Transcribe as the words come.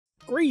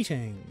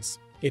Greetings!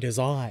 It is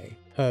I,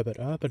 Herbert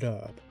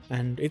Erpaderp,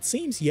 and it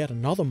seems yet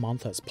another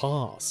month has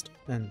passed,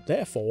 and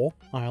therefore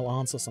I'll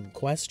answer some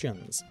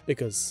questions,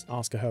 because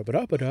Ask a Herbert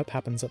Erpaderp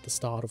happens at the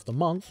start of the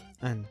month,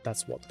 and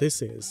that's what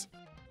this is.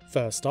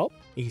 First up,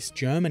 East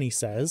Germany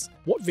says,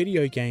 what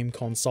video game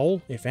console,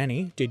 if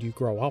any, did you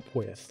grow up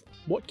with?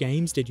 What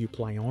games did you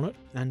play on it,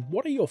 and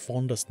what are your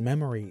fondest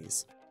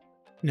memories?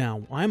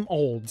 Now, I'm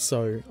old,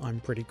 so I'm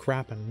pretty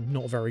crap and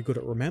not very good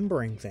at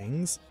remembering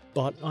things,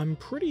 but I'm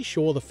pretty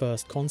sure the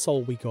first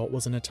console we got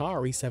was an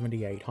Atari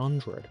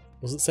 7800.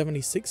 Was it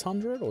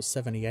 7600 or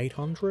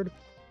 7800?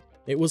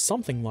 It was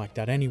something like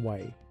that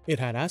anyway. It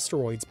had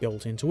asteroids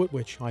built into it,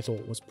 which I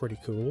thought was pretty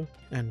cool,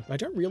 and I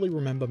don't really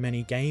remember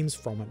many games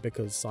from it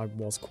because I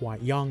was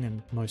quite young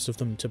and most of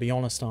them, to be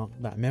honest,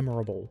 aren't that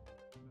memorable.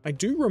 I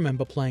do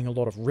remember playing a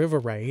lot of River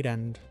Raid,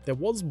 and there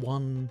was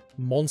one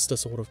monster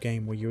sort of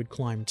game where you would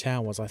climb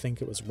towers. I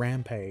think it was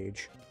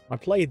Rampage. I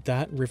played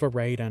that, River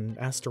Raid, and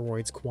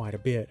Asteroids quite a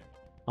bit.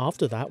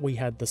 After that we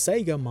had the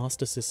Sega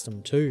Master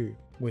System 2,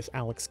 with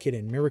Alex Kidd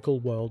in Miracle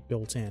World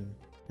built in,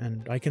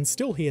 and I can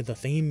still hear the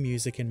theme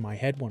music in my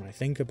head when I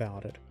think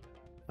about it.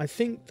 I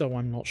think, though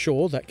I'm not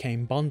sure, that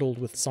came bundled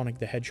with Sonic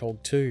the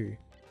Hedgehog 2.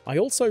 I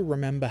also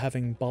remember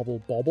having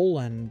Bubble Bobble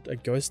and a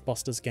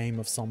Ghostbusters game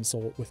of some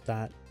sort with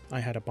that. I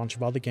had a bunch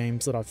of other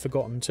games that I've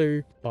forgotten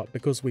too, but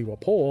because we were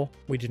poor,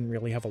 we didn't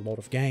really have a lot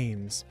of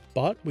games.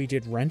 But we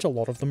did rent a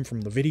lot of them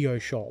from the video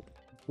shop.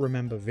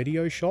 Remember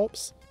video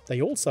shops?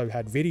 They also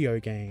had video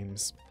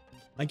games.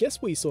 I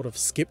guess we sort of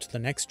skipped the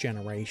next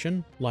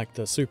generation, like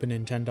the Super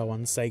Nintendo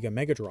and Sega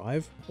Mega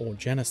Drive, or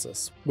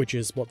Genesis, which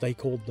is what they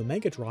called the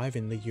Mega Drive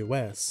in the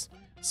US.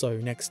 So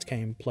next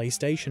came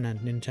PlayStation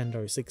and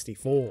Nintendo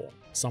 64.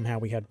 Somehow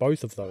we had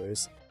both of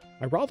those.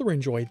 I rather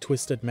enjoyed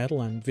Twisted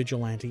Metal and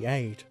Vigilante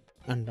 8.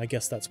 And I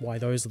guess that's why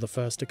those are the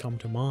first to come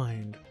to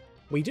mind.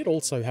 We did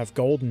also have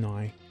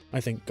GoldenEye. I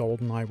think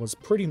GoldenEye was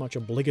pretty much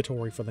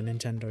obligatory for the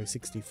Nintendo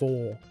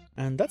 64,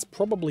 and that's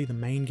probably the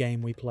main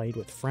game we played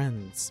with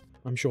friends.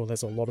 I'm sure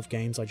there's a lot of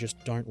games I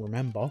just don't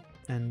remember,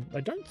 and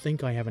I don't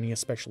think I have any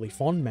especially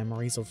fond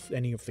memories of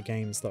any of the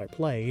games that I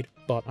played,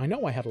 but I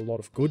know I had a lot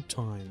of good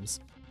times.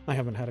 I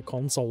haven't had a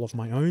console of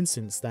my own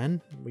since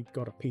then. We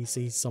got a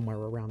PC somewhere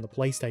around the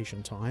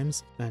PlayStation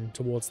times, and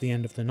towards the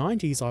end of the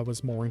 90s I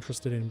was more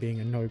interested in being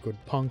a no-good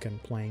punk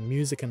and playing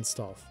music and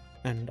stuff.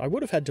 And I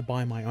would have had to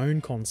buy my own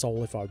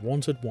console if I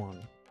wanted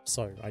one,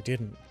 so I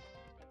didn't.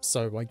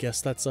 So I guess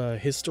that's a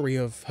history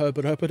of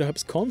Herbert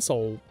Erpaderp's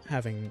console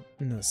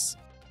havingness.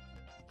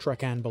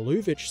 Trekan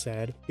Beluvic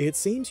said, it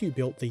seems you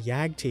built the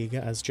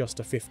Jagdtiger as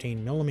just a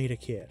 15mm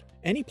kit.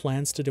 Any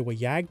plans to do a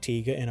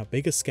Jagdtiger in a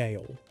bigger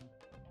scale?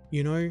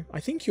 You know, I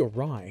think you're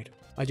right.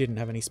 I didn't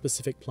have any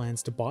specific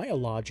plans to buy a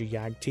larger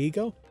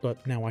Jagdtiger,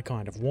 but now I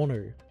kind of want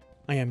to.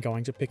 I am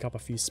going to pick up a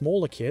few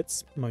smaller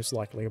kits, most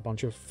likely a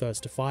bunch of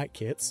First to Fight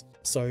kits,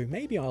 so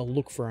maybe I'll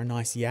look for a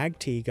nice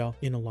Jagdtiger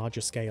in a larger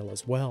scale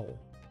as well.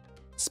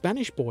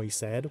 Spanish Boy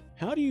said,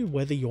 how do you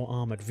weather your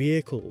armoured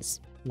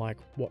vehicles? Like,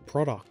 what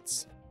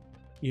products?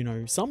 You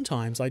know,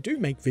 sometimes I do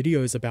make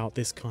videos about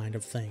this kind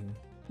of thing.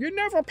 You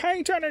never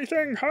paint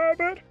anything,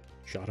 Herbert!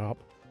 Shut up.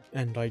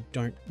 And I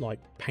don't,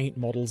 paint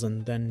models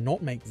and then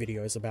not make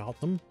videos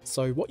about them,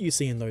 so what you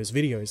see in those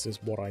videos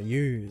is what I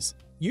use.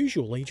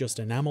 Usually just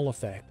enamel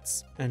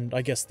effects, and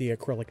I guess the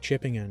acrylic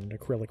chipping and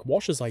acrylic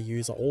washes I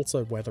use are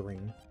also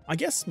weathering. I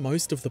guess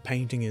most of the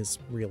painting is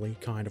really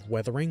kind of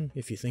weathering,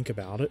 if you think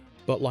about it,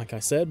 but like I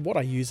said, what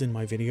I use in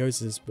my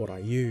videos is what I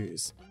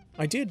use.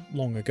 I did,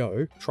 long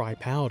ago, try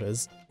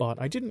powders, but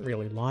I didn't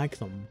really like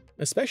them,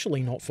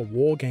 especially not for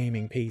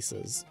wargaming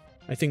pieces.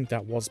 I think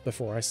that was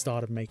before I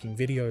started making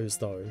videos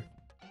though.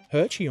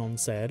 Herchion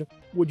said,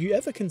 would you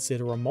ever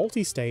consider a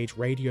multi-stage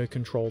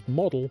radio-controlled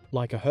model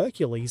like a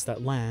Hercules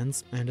that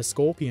lands and a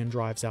Scorpion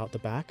drives out the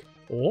back,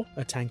 or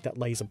a tank that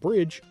lays a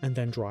bridge and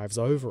then drives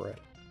over it?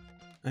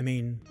 I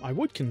mean, I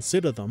would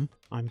consider them,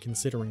 I'm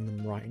considering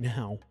them right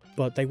now,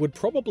 but they would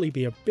probably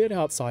be a bit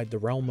outside the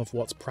realm of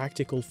what's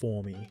practical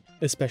for me,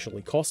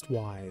 especially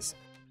cost-wise.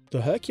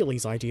 The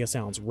Hercules idea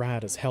sounds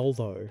rad as hell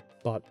though,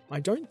 but I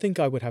don't think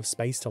I would have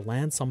space to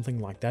land something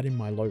like that in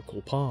my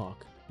local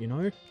park, you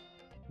know?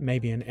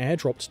 Maybe an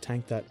airdropped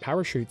tank that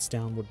parachutes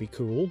down would be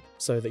cool,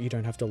 so that you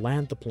don't have to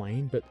land the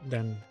plane, but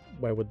then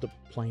where would the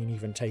plane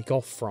even take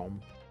off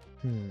from?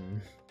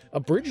 A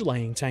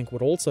bridge-laying tank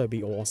would also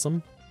be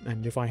awesome,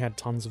 and if I had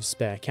tons of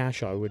spare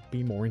cash I would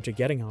be more into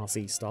getting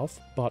RC stuff,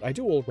 but I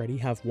do already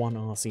have one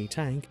RC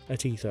tank, a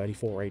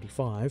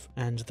T-3485,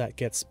 and that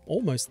gets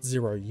almost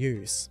zero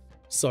use.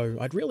 So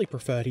I'd really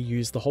prefer to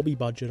use the hobby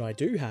budget I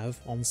do have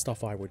on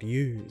stuff I would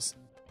use.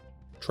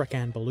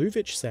 Trekan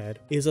Beluvic said,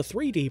 is a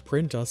 3D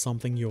printer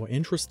something you're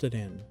interested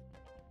in?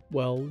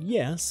 Well,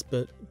 yes,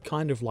 but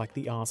kind of like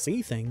the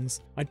RC things,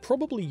 I'd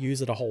probably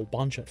use it a whole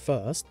bunch at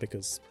first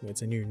because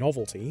it's a new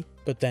novelty,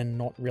 but then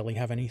not really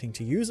have anything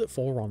to use it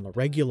for on the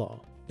regular.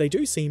 They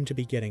do seem to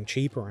be getting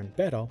cheaper and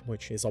better,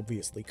 which is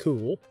obviously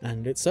cool,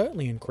 and it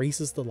certainly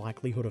increases the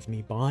likelihood of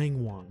me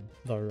buying one,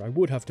 though I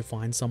would have to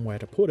find somewhere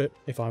to put it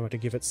if I were to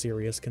give it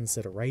serious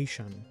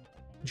consideration.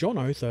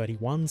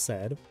 Jono31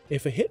 said,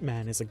 if a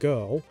hitman is a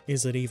girl,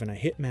 is it even a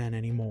hitman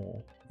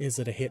anymore? Is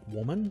it a hit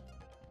woman?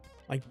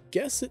 I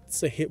guess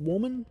it's a hit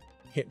woman?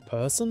 Hit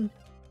person?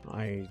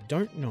 I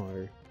don't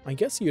know. I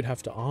guess you'd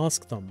have to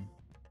ask them.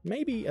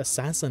 Maybe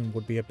assassin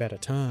would be a better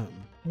term,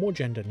 more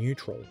gender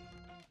neutral.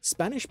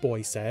 Spanish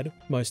Boy said,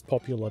 most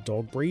popular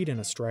dog breed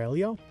in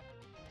Australia?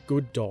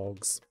 Good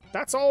dogs.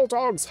 That's all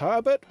dogs,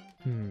 Herbert!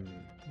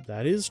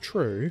 That is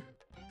true.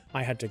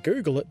 I had to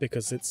Google it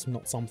because it's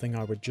not something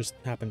I would just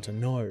happen to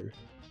know.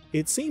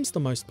 It seems the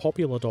most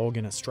popular dog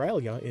in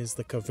Australia is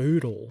the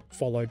Cavoodle,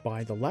 followed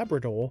by the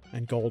Labrador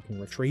and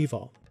Golden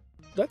Retriever.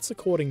 That's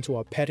according to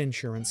a pet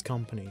insurance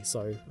company,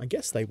 so I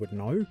guess they would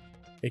know.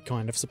 It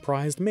kind of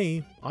surprised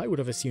me. I would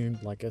have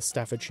assumed like a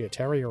Staffordshire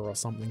Terrier or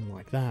something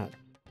like that.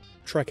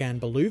 Trekan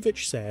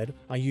Beluvic said,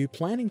 are you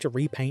planning to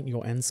repaint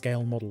your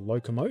N-scale model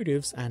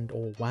locomotives and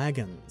or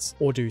wagons,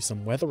 or do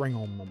some weathering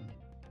on them?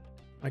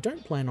 I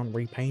don't plan on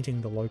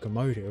repainting the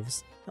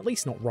locomotives, at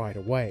least not right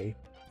away.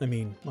 I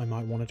mean, I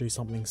might want to do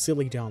something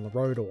silly down the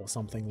road or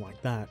something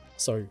like that,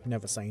 so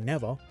never say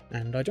never.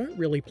 And I don't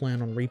really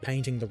plan on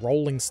repainting the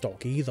rolling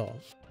stock either.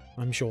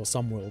 I'm sure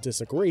some will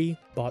disagree,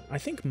 but I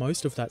think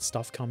most of that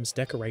stuff comes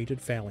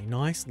decorated fairly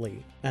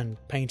nicely, and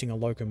painting a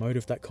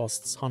locomotive that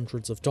costs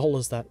hundreds of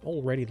dollars that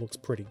already looks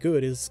pretty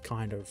good is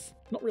kind of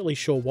not really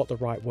sure what the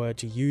right word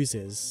to use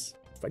is.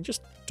 I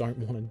just don't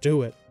want to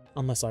do it,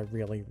 unless I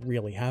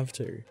really have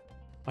to.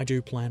 I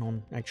do plan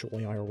on,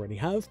 actually I already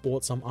have,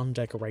 bought some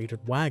undecorated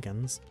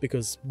wagons,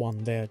 because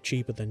 1, they're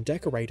cheaper than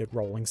decorated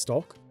rolling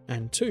stock,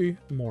 and 2,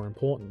 more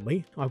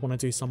importantly, I want to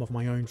do some of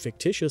my own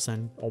fictitious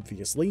and,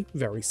 obviously,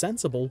 very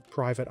sensible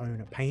private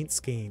owner paint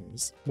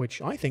schemes,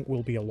 which I think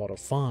will be a lot of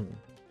fun.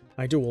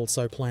 I do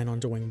also plan on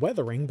doing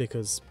weathering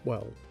because,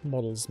 well,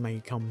 models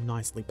may come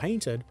nicely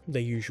painted, they're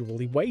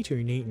usually way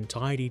too neat and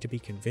tidy to be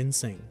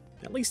convincing,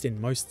 at least in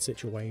most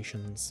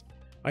situations.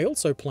 I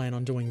also plan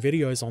on doing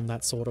videos on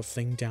that sort of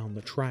thing down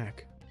the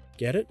track.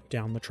 Get it?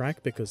 Down the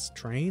track because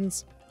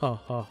trains? Ha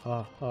ha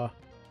ha ha.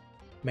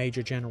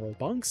 Major General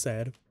Bunk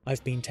said,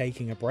 I've been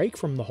taking a break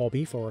from the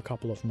hobby for a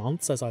couple of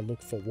months as I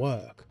look for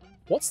work.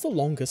 What's the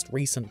longest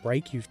recent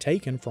break you've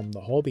taken from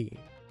the hobby?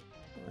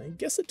 I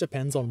guess it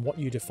depends on what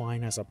you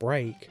define as a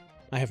break.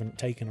 I haven't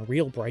taken a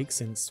real break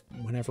since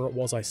whenever it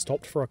was I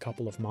stopped for a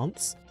couple of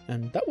months,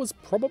 and that was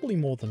probably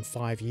more than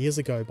 5 years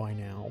ago by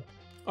now.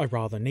 I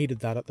rather needed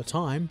that at the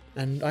time,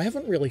 and I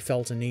haven't really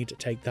felt a need to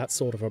take that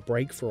sort of a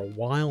break for a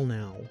while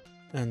now.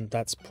 And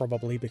that's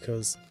probably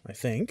because, I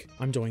think,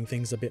 I'm doing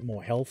things a bit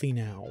more healthy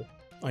now.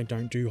 I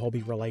don't do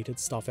hobby-related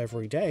stuff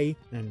every day,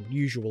 and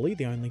usually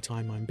the only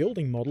time I'm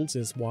building models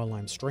is while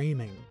I'm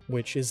streaming,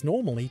 which is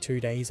normally 2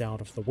 days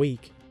out of the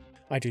week.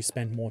 I do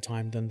spend more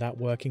time than that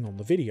working on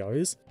the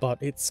videos, but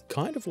it's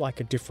kind of like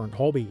a different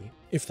hobby,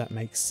 if that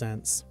makes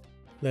sense.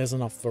 There's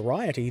enough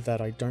variety that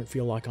I don't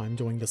feel like I'm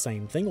doing the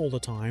same thing all the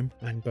time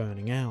and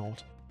burning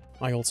out.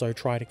 I also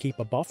try to keep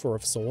a buffer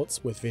of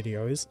sorts with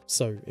videos,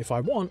 so if I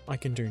want, I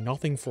can do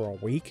nothing for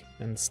a week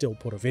and still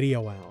put a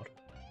video out.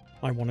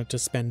 I wanted to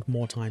spend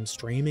more time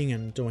streaming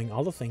and doing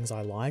other things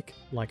I like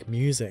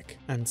music,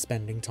 and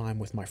spending time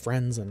with my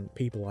friends and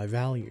people I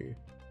value.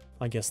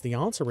 I guess the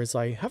answer is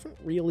I haven't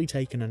really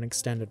taken an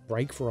extended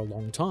break for a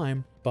long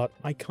time, but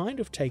I kind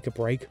of take a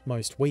break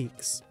most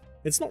weeks.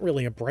 It's not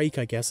really a break,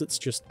 I guess, it's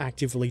just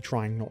actively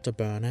trying not to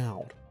burn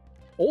out.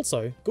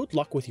 Also, good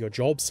luck with your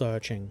job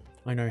searching.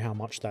 I know how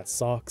much that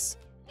sucks.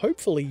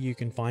 Hopefully you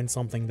can find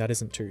something that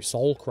isn't too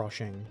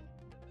soul-crushing.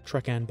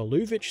 Trekan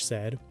Beluvic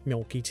said,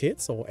 milky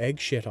tits or egg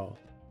shitter.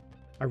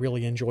 I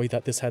really enjoy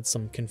that this had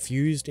some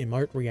confused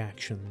emote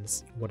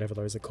reactions, whatever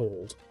those are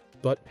called.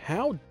 But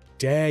how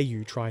dare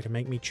you try to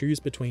make me choose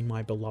between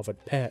my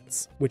beloved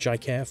pets, which I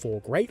care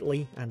for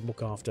greatly and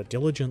look after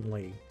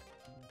diligently.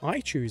 I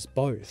choose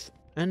both.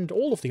 And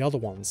all of the other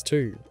ones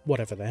too,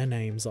 whatever their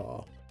names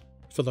are.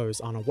 For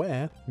those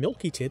unaware,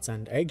 Milky Tits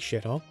and Egg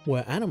Shitter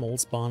were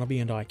animals Barnaby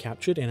and I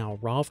captured in our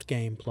raft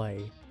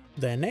gameplay.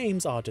 Their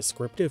names are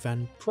descriptive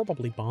and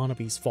probably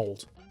Barnaby's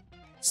fault.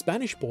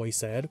 Spanish Boy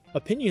said,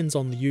 opinions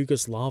on the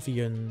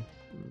Yugoslavian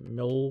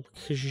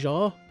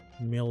Milkja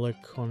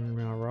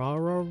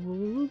Milikonarara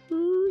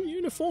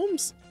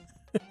uniforms?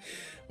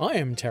 I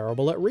am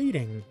terrible at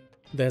reading.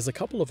 There's a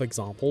couple of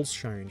examples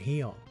shown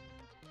here.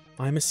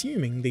 I'm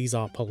assuming these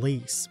are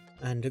police,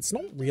 and it's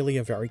not really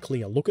a very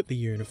clear look at the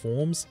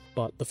uniforms,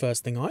 but the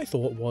first thing I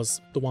thought was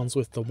the ones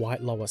with the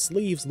white lower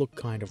sleeves look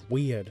kind of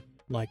weird,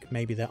 like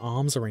maybe their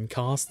arms are in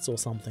casts or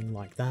something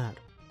like that.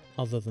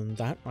 Other than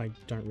that, I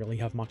don't really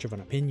have much of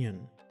an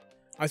opinion.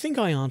 I think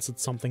I answered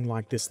something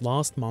like this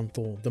last month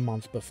or the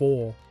month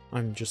before.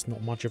 I'm just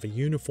not much of a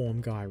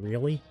uniform guy,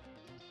 really.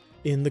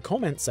 In the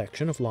comment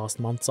section of last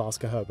month's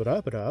Ask a Herbert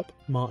Erpaderp,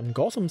 Martin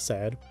Gotham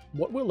said,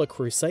 what will a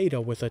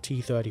Crusader with a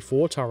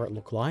T-34 turret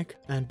look like,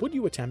 and would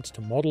you attempt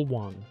to model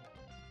one?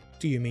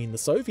 Do you mean the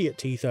Soviet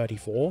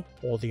T-34,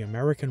 or the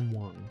American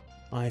one?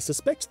 I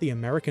suspect the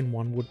American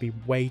one would be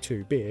way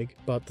too big,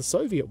 but the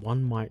Soviet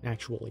one might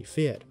actually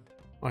fit.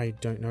 I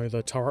don't know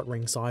the turret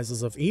ring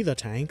sizes of either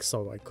tank,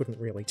 so I couldn't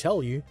really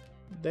tell you.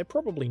 They're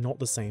probably not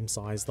the same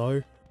size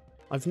though.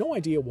 I've no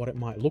idea what it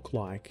might look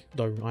like,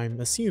 though I'm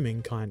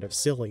assuming kind of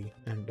silly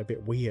and a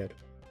bit weird.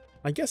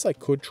 I guess I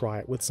could try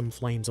it with some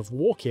Flames of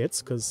War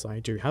kits, because I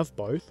do have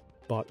both,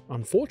 but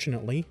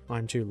unfortunately,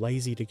 I'm too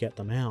lazy to get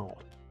them out.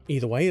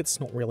 Either way, it's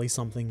not really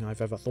something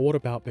I've ever thought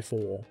about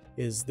before.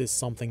 Is this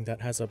something that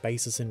has a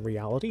basis in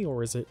reality,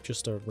 or is it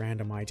just a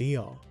random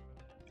idea?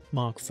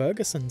 Mark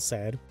Ferguson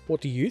said,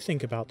 "What do you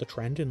think about the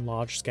trend in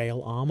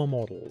large-scale armor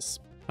models?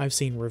 I've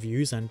seen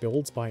reviews and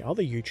builds by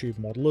other YouTube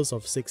modelers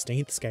of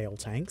 16th scale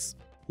tanks.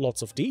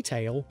 Lots of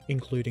detail,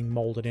 including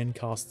moulded in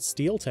cast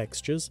steel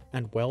textures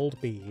and weld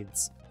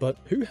beads, but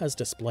who has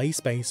display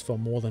space for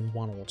more than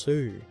one or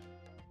two?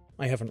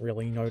 I haven't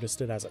really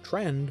noticed it as a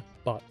trend,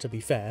 but to be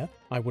fair,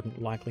 I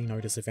wouldn't likely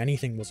notice if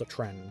anything was a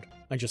trend.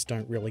 I just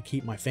don't really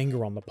keep my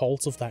finger on the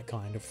pulse of that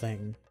kind of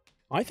thing.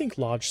 I think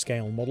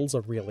large-scale models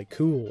are really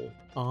cool,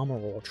 armor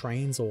or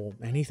trains or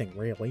anything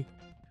really.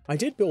 I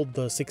did build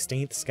the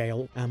 16th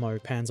scale ammo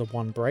Panzer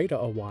I Breda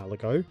a while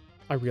ago.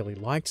 I really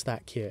liked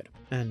that kit,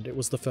 and it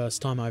was the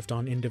first time I've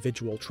done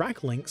individual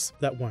track links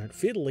that weren't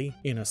fiddly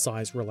in a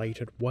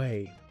size-related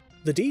way.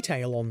 The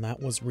detail on that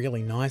was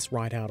really nice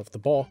right out of the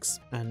box,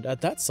 and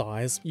at that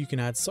size, you can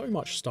add so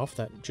much stuff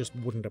that just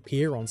wouldn't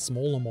appear on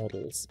smaller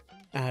models.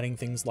 Adding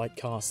things like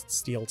cast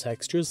steel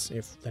textures,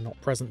 if they're not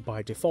present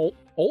by default,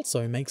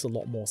 also makes a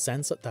lot more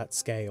sense at that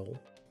scale.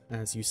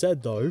 As you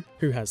said though,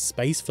 who has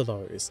space for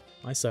those?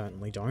 I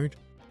certainly don't.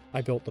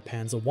 I built the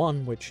Panzer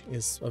I, which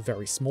is a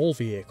very small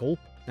vehicle,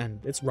 and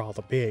it's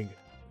rather big.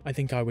 I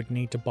think I would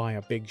need to buy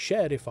a big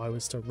shed if I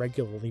was to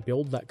regularly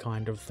build that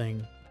kind of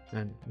thing.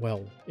 And,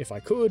 well, if I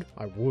could,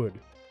 I would.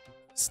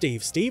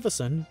 Steve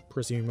Steverson,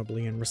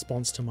 presumably in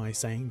response to my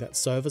saying that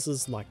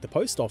services like the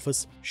post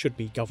office should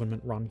be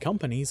government-run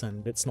companies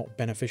and it's not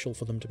beneficial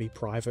for them to be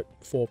private,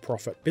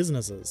 for-profit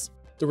businesses.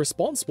 The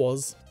response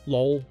was,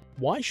 "Lol,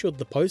 why should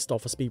the post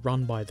office be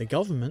run by the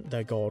government?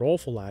 They're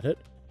god-awful at it.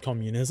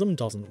 Communism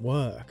doesn't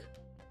work."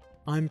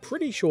 I'm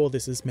pretty sure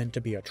this is meant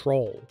to be a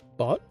troll,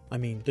 but, I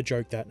mean, the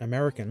joke that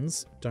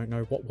Americans don't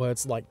know what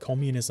words like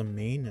communism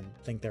mean and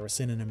think they're a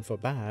synonym for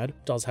bad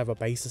does have a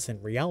basis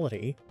in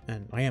reality,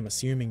 and I am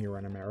assuming you're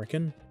an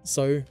American,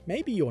 so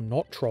maybe you're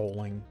not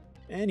trolling.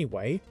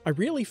 Anyway, I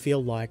really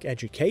feel like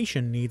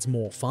education needs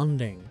more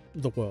funding,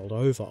 the world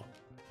over.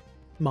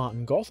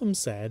 Martin Gotham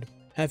said,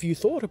 "Have you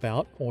thought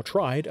about or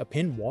tried a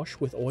pin wash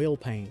with oil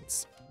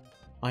paints?"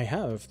 I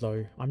have,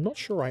 though I'm not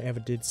sure I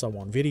ever did so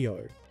on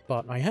video.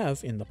 But I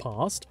have, in the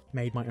past,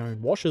 made my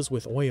own washes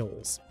with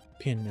oils,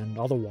 pin and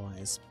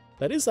otherwise.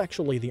 That is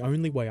actually the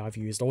only way I've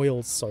used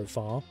oils so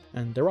far,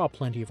 and there are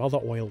plenty of other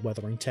oil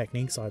weathering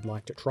techniques I'd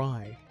like to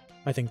try.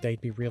 I think they'd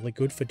be really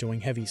good for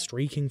doing heavy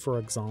streaking, for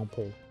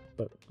example,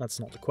 but that's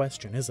not the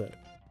question, is it?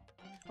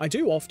 I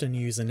do often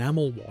use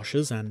enamel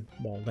washes, and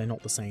while they're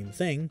not the same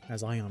thing,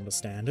 as I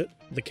understand it,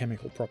 the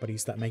chemical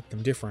properties that make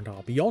them different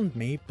are beyond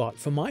me, but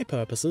for my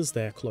purposes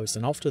they're close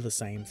enough to the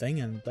same thing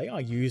and they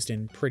are used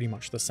in pretty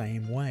much the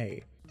same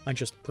way. I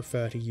just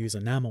prefer to use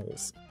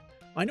enamels.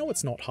 I know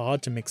it's not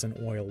hard to mix an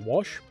oil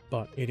wash,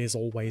 but it is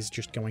always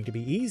just going to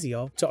be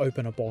easier to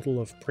open a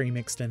bottle of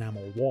pre-mixed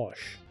enamel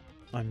wash.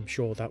 I'm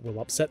sure that will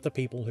upset the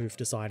people who've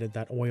decided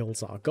that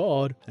oils are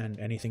God and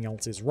anything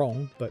else is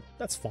wrong, but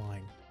that's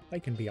fine. They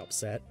can be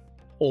upset.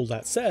 All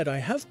that said, I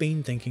have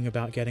been thinking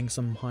about getting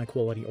some high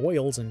quality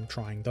oils and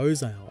trying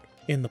those out.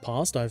 In the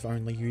past I've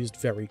only used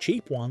very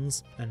cheap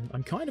ones, and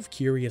I'm kind of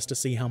curious to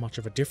see how much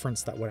of a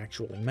difference that would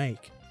actually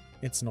make.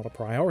 It's not a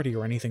priority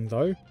or anything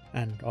though,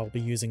 and I'll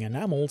be using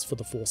enamels for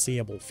the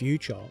foreseeable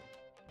future.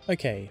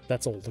 Okay,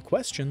 that's all the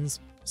questions,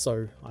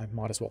 so I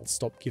might as well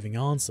stop giving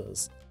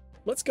answers.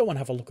 Let's go and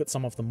have a look at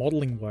some of the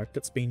modelling work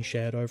that's been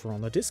shared over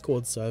on the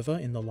Discord server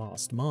in the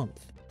last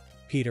month.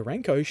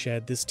 Peterenko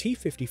shared this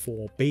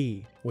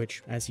T-54B,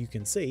 which, as you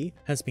can see,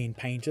 has been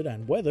painted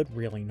and weathered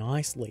really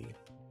nicely.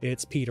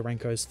 It's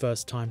Peterenko's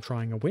first time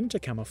trying a winter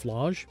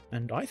camouflage,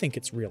 and I think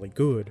it's really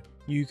good.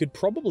 You could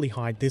probably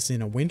hide this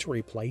in a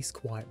wintry place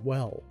quite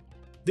well.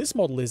 This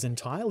model is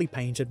entirely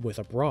painted with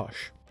a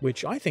brush,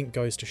 which I think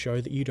goes to show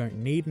that you don't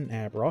need an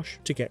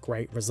airbrush to get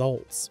great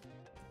results.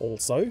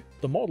 Also,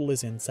 the model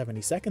is in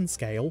 72nd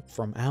scale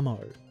from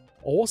ammo.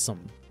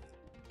 Awesome!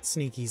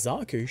 Sneaky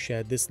Zaku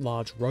shared this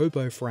large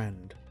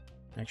robo-friend.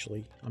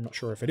 Actually, I'm not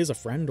sure if it is a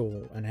friend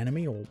or an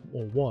enemy or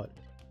what.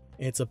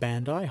 It's a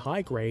Bandai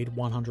high-grade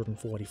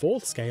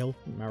 144th scale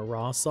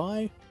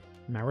Marasai?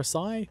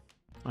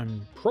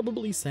 I'm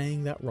probably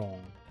saying that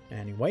wrong.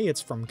 Anyway, it's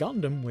from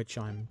Gundam, which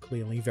I'm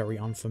clearly very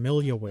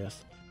unfamiliar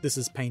with. This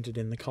is painted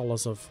in the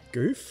colours of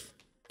Goof?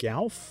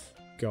 Gauf?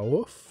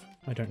 Goof?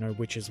 I don't know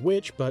which is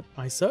which, but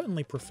I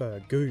certainly prefer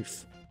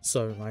Goof.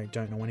 So I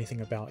don't know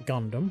anything about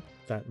Gundam,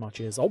 that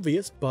much is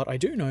obvious, but I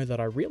do know that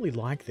I really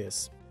like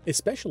this,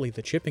 especially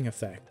the chipping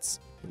effects.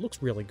 It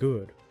looks really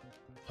good.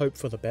 Hope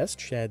for the Best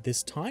shared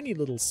this tiny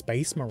little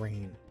Space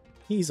Marine.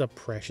 He's a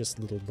precious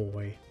little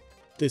boy.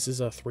 This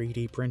is a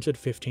 3D printed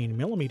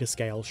 15mm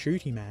scale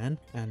shooty man,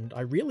 and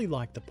I really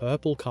like the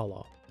purple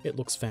colour. It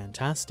looks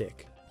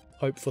fantastic.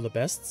 Hope for the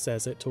Best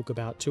says it took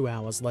about 2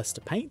 hours less to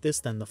paint this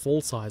than the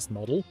full-sized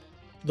model.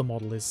 The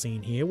model is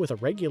seen here with a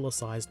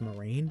regular-sized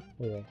marine,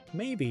 or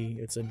maybe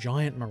it's a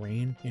giant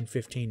marine in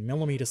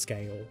 15mm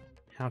scale.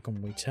 How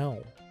can we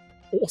tell?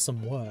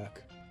 Awesome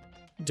work.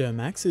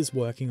 Dermax is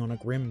working on a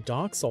grim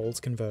Dark Souls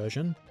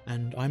conversion,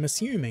 and I'm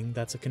assuming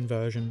that's a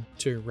conversion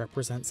to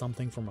represent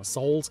something from a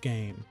Souls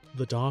game,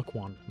 the Dark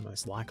one,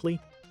 most likely,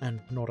 and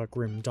not a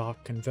grim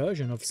dark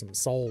conversion of some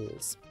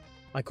Souls.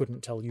 I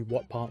couldn't tell you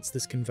what parts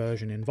this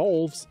conversion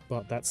involves,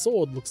 but that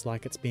sword looks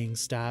like it's being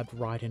stabbed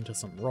right into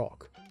some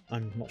rock.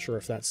 I'm not sure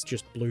if that's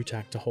just blue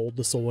tack to hold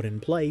the sword in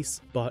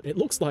place, but it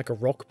looks like a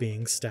rock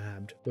being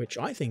stabbed, which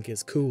I think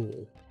is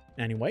cool.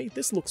 Anyway,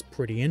 this looks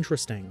pretty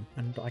interesting,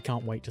 and I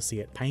can't wait to see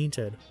it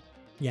painted.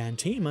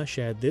 Yantima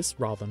shared this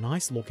rather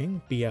nice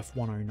looking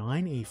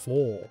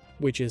BF-109E4,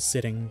 which is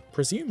sitting,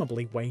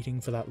 presumably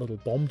waiting for that little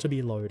bomb to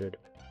be loaded.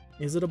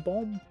 Is it a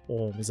bomb,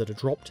 or is it a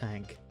drop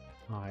tank?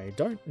 I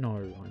don't know,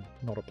 I'm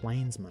not a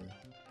plainsman.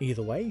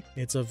 Either way,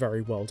 it's a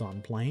very well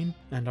done plane,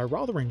 and I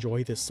rather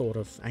enjoy this sort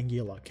of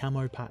angular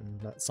camo pattern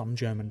that some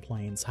German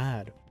planes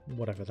had,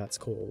 whatever that's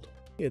called.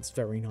 It's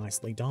very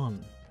nicely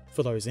done.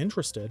 For those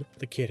interested,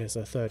 the kit is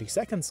a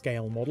 32nd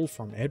scale model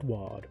from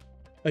Edward.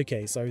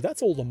 Okay, so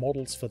that's all the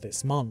models for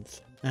this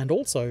month, and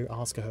also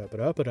Ask a Herbert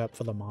Erpaderp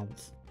for the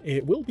month.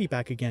 It will be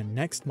back again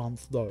next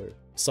month though,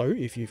 so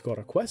if you've got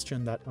a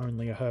question that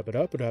only a Herbert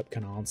Erpaderp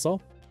can answer—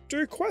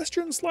 do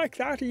questions like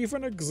that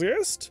even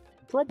exist?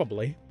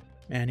 Probably.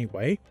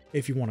 Anyway,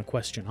 if you want a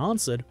question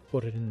answered,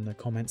 put it in the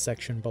comment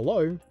section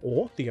below,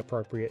 or the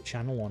appropriate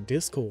channel on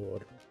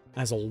Discord.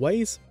 As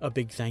always, a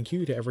big thank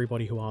you to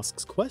everybody who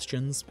asks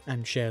questions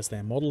and shares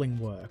their modelling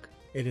work.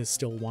 It is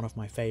still one of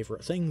my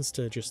favourite things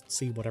to just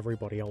see what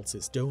everybody else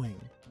is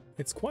doing.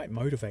 It's quite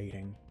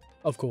motivating.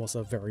 Of course,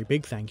 a very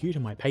big thank you to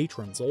my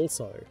patrons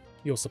also.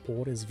 Your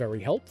support is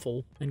very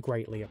helpful and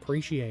greatly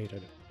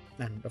appreciated.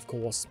 And of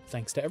course,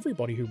 thanks to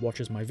everybody who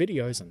watches my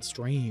videos and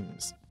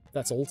streams.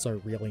 That's also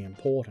really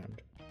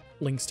important.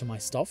 Links to my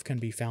stuff can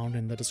be found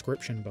in the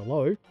description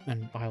below,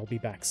 and I'll be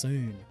back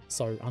soon.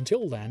 So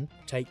until then,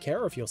 take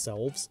care of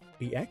yourselves,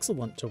 be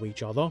excellent to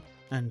each other,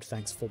 and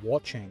thanks for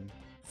watching.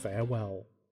 Farewell.